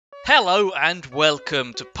Hello and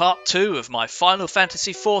welcome to part 2 of my Final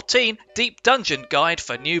Fantasy XIV Deep Dungeon Guide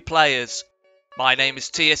for new players. My name is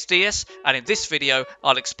TSDS and in this video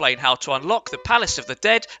I'll explain how to unlock the Palace of the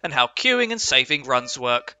Dead and how queuing and saving runs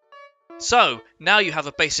work. So, now you have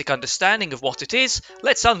a basic understanding of what it is,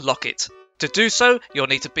 let's unlock it. To do so, you'll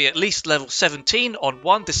need to be at least level 17 on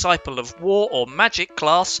one Disciple of War or Magic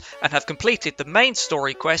class and have completed the main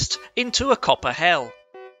story quest, Into a Copper Hell.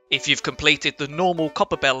 If you've completed the normal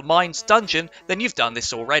Copperbell Mines dungeon, then you've done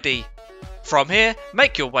this already. From here,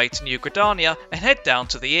 make your way to New Gridania and head down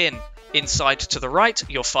to the inn. Inside to the right,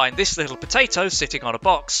 you'll find this little potato sitting on a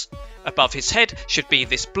box. Above his head should be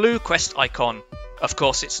this blue quest icon. Of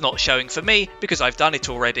course it's not showing for me because I've done it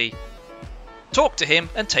already. Talk to him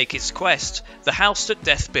and take his quest, The House That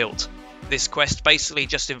Death Built. This quest basically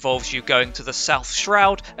just involves you going to the South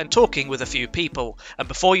Shroud and talking with a few people, and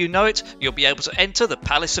before you know it, you'll be able to enter the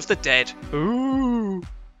Palace of the Dead. Ooh!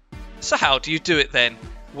 So how do you do it then?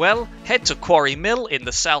 Well, head to Quarry Mill in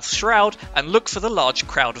the South Shroud and look for the large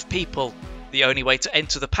crowd of people. The only way to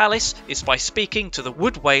enter the palace is by speaking to the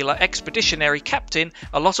Wood Whaler Expeditionary Captain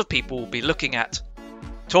a lot of people will be looking at.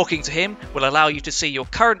 Talking to him will allow you to see your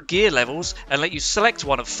current gear levels and let you select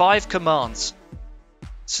one of 5 commands.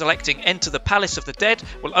 Selecting Enter the Palace of the Dead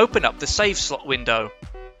will open up the save slot window.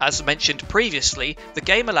 As mentioned previously, the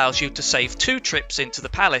game allows you to save 2 trips into the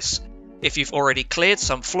palace. If you've already cleared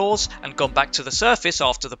some floors and gone back to the surface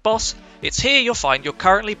after the boss, it's here you'll find your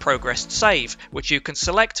currently progressed save, which you can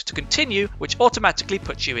select to continue, which automatically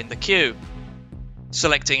puts you in the queue.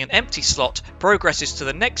 Selecting an empty slot progresses to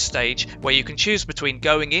the next stage, where you can choose between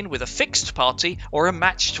going in with a fixed party or a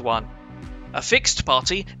matched one. A fixed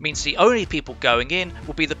party means the only people going in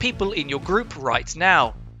will be the people in your group right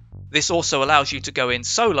now. This also allows you to go in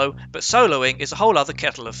solo, but soloing is a whole other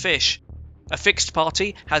kettle of fish. A fixed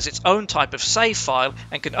party has its own type of save file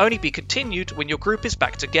and can only be continued when your group is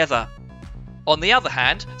back together. On the other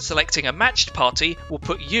hand, selecting a matched party will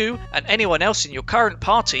put you and anyone else in your current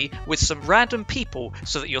party with some random people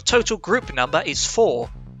so that your total group number is 4.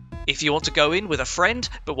 If you want to go in with a friend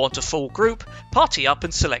but want a full group, party up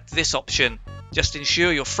and select this option. Just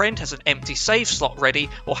ensure your friend has an empty save slot ready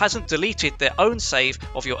or hasn't deleted their own save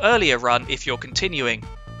of your earlier run if you're continuing.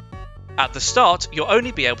 At the start, you'll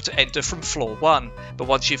only be able to enter from floor 1, but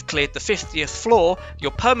once you've cleared the 50th floor,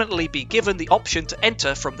 you'll permanently be given the option to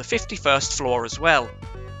enter from the 51st floor as well.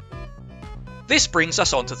 This brings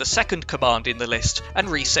us on to the second command in the list, and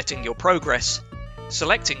resetting your progress.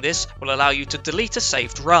 Selecting this will allow you to delete a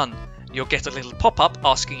saved run. You'll get a little pop-up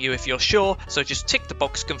asking you if you're sure, so just tick the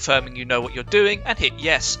box confirming you know what you're doing and hit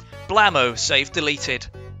yes. Blammo, save deleted.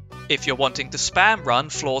 If you're wanting to spam run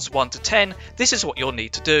floors 1 to 10, this is what you'll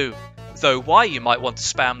need to do. Though why you might want to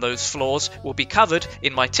spam those floors will be covered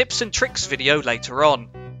in my tips and tricks video later on.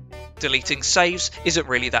 Deleting saves isn't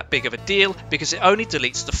really that big of a deal because it only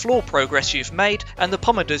deletes the floor progress you've made and the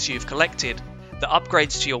pomoders you've collected. The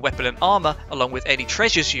upgrades to your weapon and armour, along with any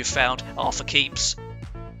treasures you've found, are for keeps.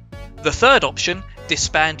 The third option,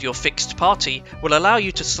 Disband Your Fixed Party, will allow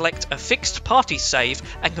you to select a fixed party save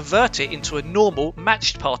and convert it into a normal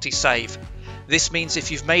matched party save. This means if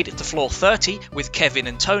you've made it to floor 30 with Kevin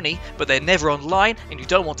and Tony, but they're never online and you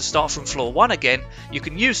don't want to start from floor 1 again, you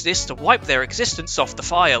can use this to wipe their existence off the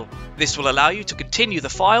file. This will allow you to continue the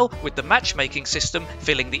file with the matchmaking system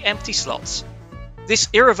filling the empty slots. This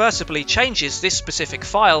irreversibly changes this specific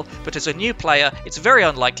file, but as a new player, it's very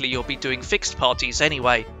unlikely you'll be doing fixed parties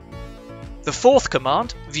anyway. The fourth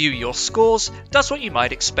command, View Your Scores, does what you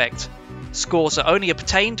might expect. Scores are only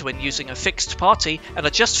obtained when using a fixed party and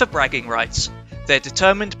are just for bragging rights. They're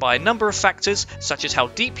determined by a number of factors such as how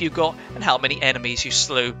deep you got and how many enemies you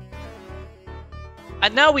slew.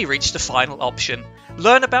 And now we reach the final option,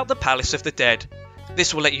 Learn about the Palace of the Dead.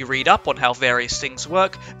 This will let you read up on how various things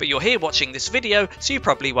work, but you're here watching this video so you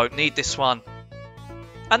probably won't need this one.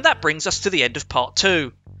 And that brings us to the end of part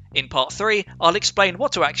 2. In part 3, I'll explain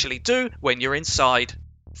what to actually do when you're inside.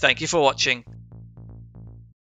 Thank you for watching.